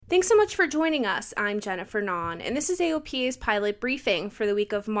Thanks so much for joining us. I'm Jennifer Nahn, and this is AOPA's pilot briefing for the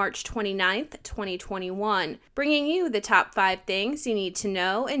week of March 29th, 2021, bringing you the top 5 things you need to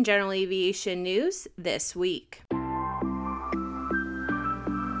know in general aviation news this week.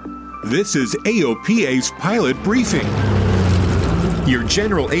 This is AOPA's pilot briefing. Your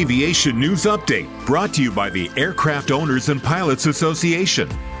general aviation news update brought to you by the Aircraft Owners and Pilots Association.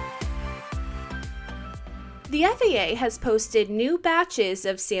 The FAA has posted new batches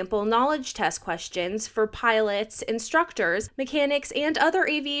of sample knowledge test questions for pilots, instructors, mechanics, and other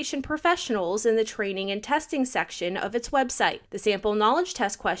aviation professionals in the training and testing section of its website. The sample knowledge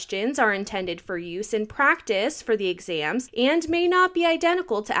test questions are intended for use in practice for the exams and may not be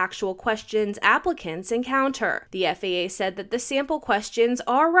identical to actual questions applicants encounter. The FAA said that the sample questions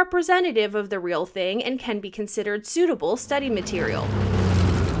are representative of the real thing and can be considered suitable study material.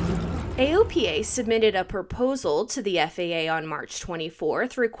 AOPA submitted a proposal to the FAA on March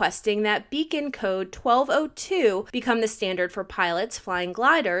 24th requesting that Beacon Code 1202 become the standard for pilots flying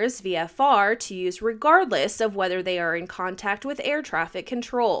gliders, VFR, to use regardless of whether they are in contact with air traffic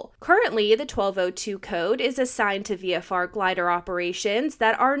control. Currently, the 1202 code is assigned to VFR glider operations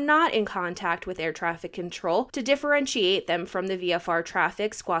that are not in contact with air traffic control to differentiate them from the VFR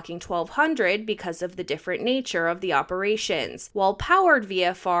traffic squawking 1200 because of the different nature of the operations. While powered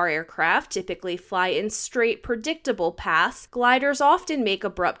VFR aircraft typically fly in straight, predictable paths, gliders often make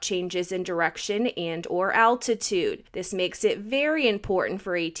abrupt changes in direction and/or altitude. This makes it very important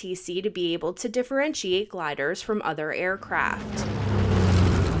for ATC to be able to differentiate gliders from other aircraft.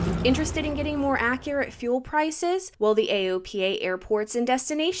 Interested in getting more accurate fuel prices? Well, the AOPA Airports and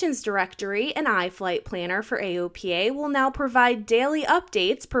Destinations Directory and iFlight Planner for AOPA will now provide daily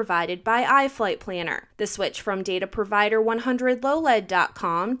updates provided by iFlight Planner. The switch from data provider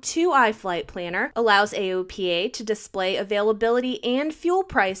 100lowlead.com to iFlight Planner allows AOPA to display availability and fuel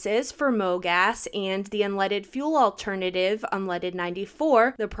prices for MoGas and the unleaded fuel alternative Unleaded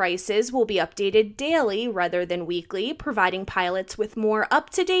 94. The prices will be updated daily rather than weekly, providing pilots with more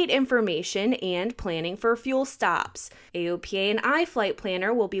up-to-date information and planning for fuel stops. AOPA and iFlight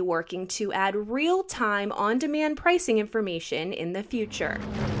Planner will be working to add real-time on-demand pricing information in the future.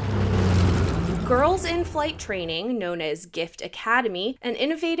 Girls in Flight Training, known as Gift Academy, an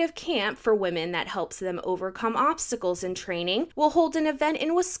innovative camp for women that helps them overcome obstacles in training, will hold an event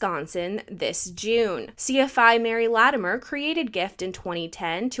in Wisconsin this June. CFI Mary Latimer created Gift in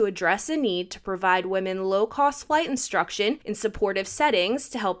 2010 to address a need to provide women low-cost flight instruction in supportive settings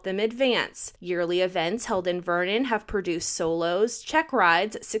to help them advance. Yearly events held in Vernon have produced solos, check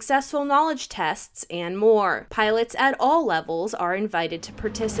rides, successful knowledge tests, and more. Pilots at all levels are invited to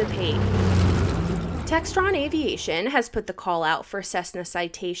participate. Textron Aviation has put the call out for Cessna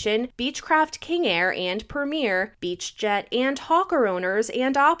Citation, Beechcraft King Air, and Premier, Beechjet, and Hawker owners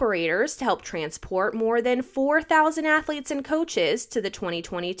and operators to help transport more than 4,000 athletes and coaches to the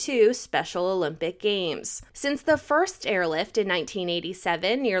 2022 Special Olympic Games. Since the first airlift in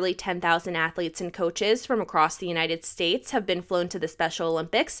 1987, nearly 10,000 athletes and coaches from across the United States have been flown to the Special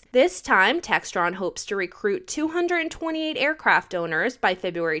Olympics. This time, Textron hopes to recruit 228 aircraft owners by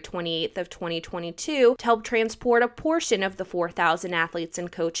February 28th of 2022 to help transport a portion of the 4,000 athletes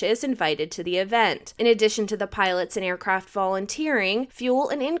and coaches invited to the event. In addition to the pilots and aircraft volunteering, fuel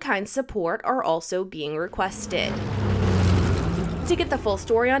and in-kind support are also being requested. To get the full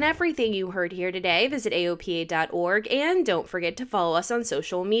story on everything you heard here today, visit AOPA.org and don't forget to follow us on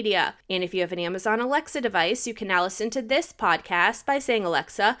social media. And if you have an Amazon Alexa device, you can now listen to this podcast by saying,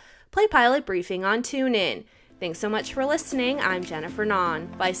 "Alexa, play Pilot Briefing on TuneIn." Thanks so much for listening. I'm Jennifer Nahn.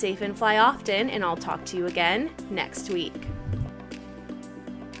 Fly safe and fly often, and I'll talk to you again next week.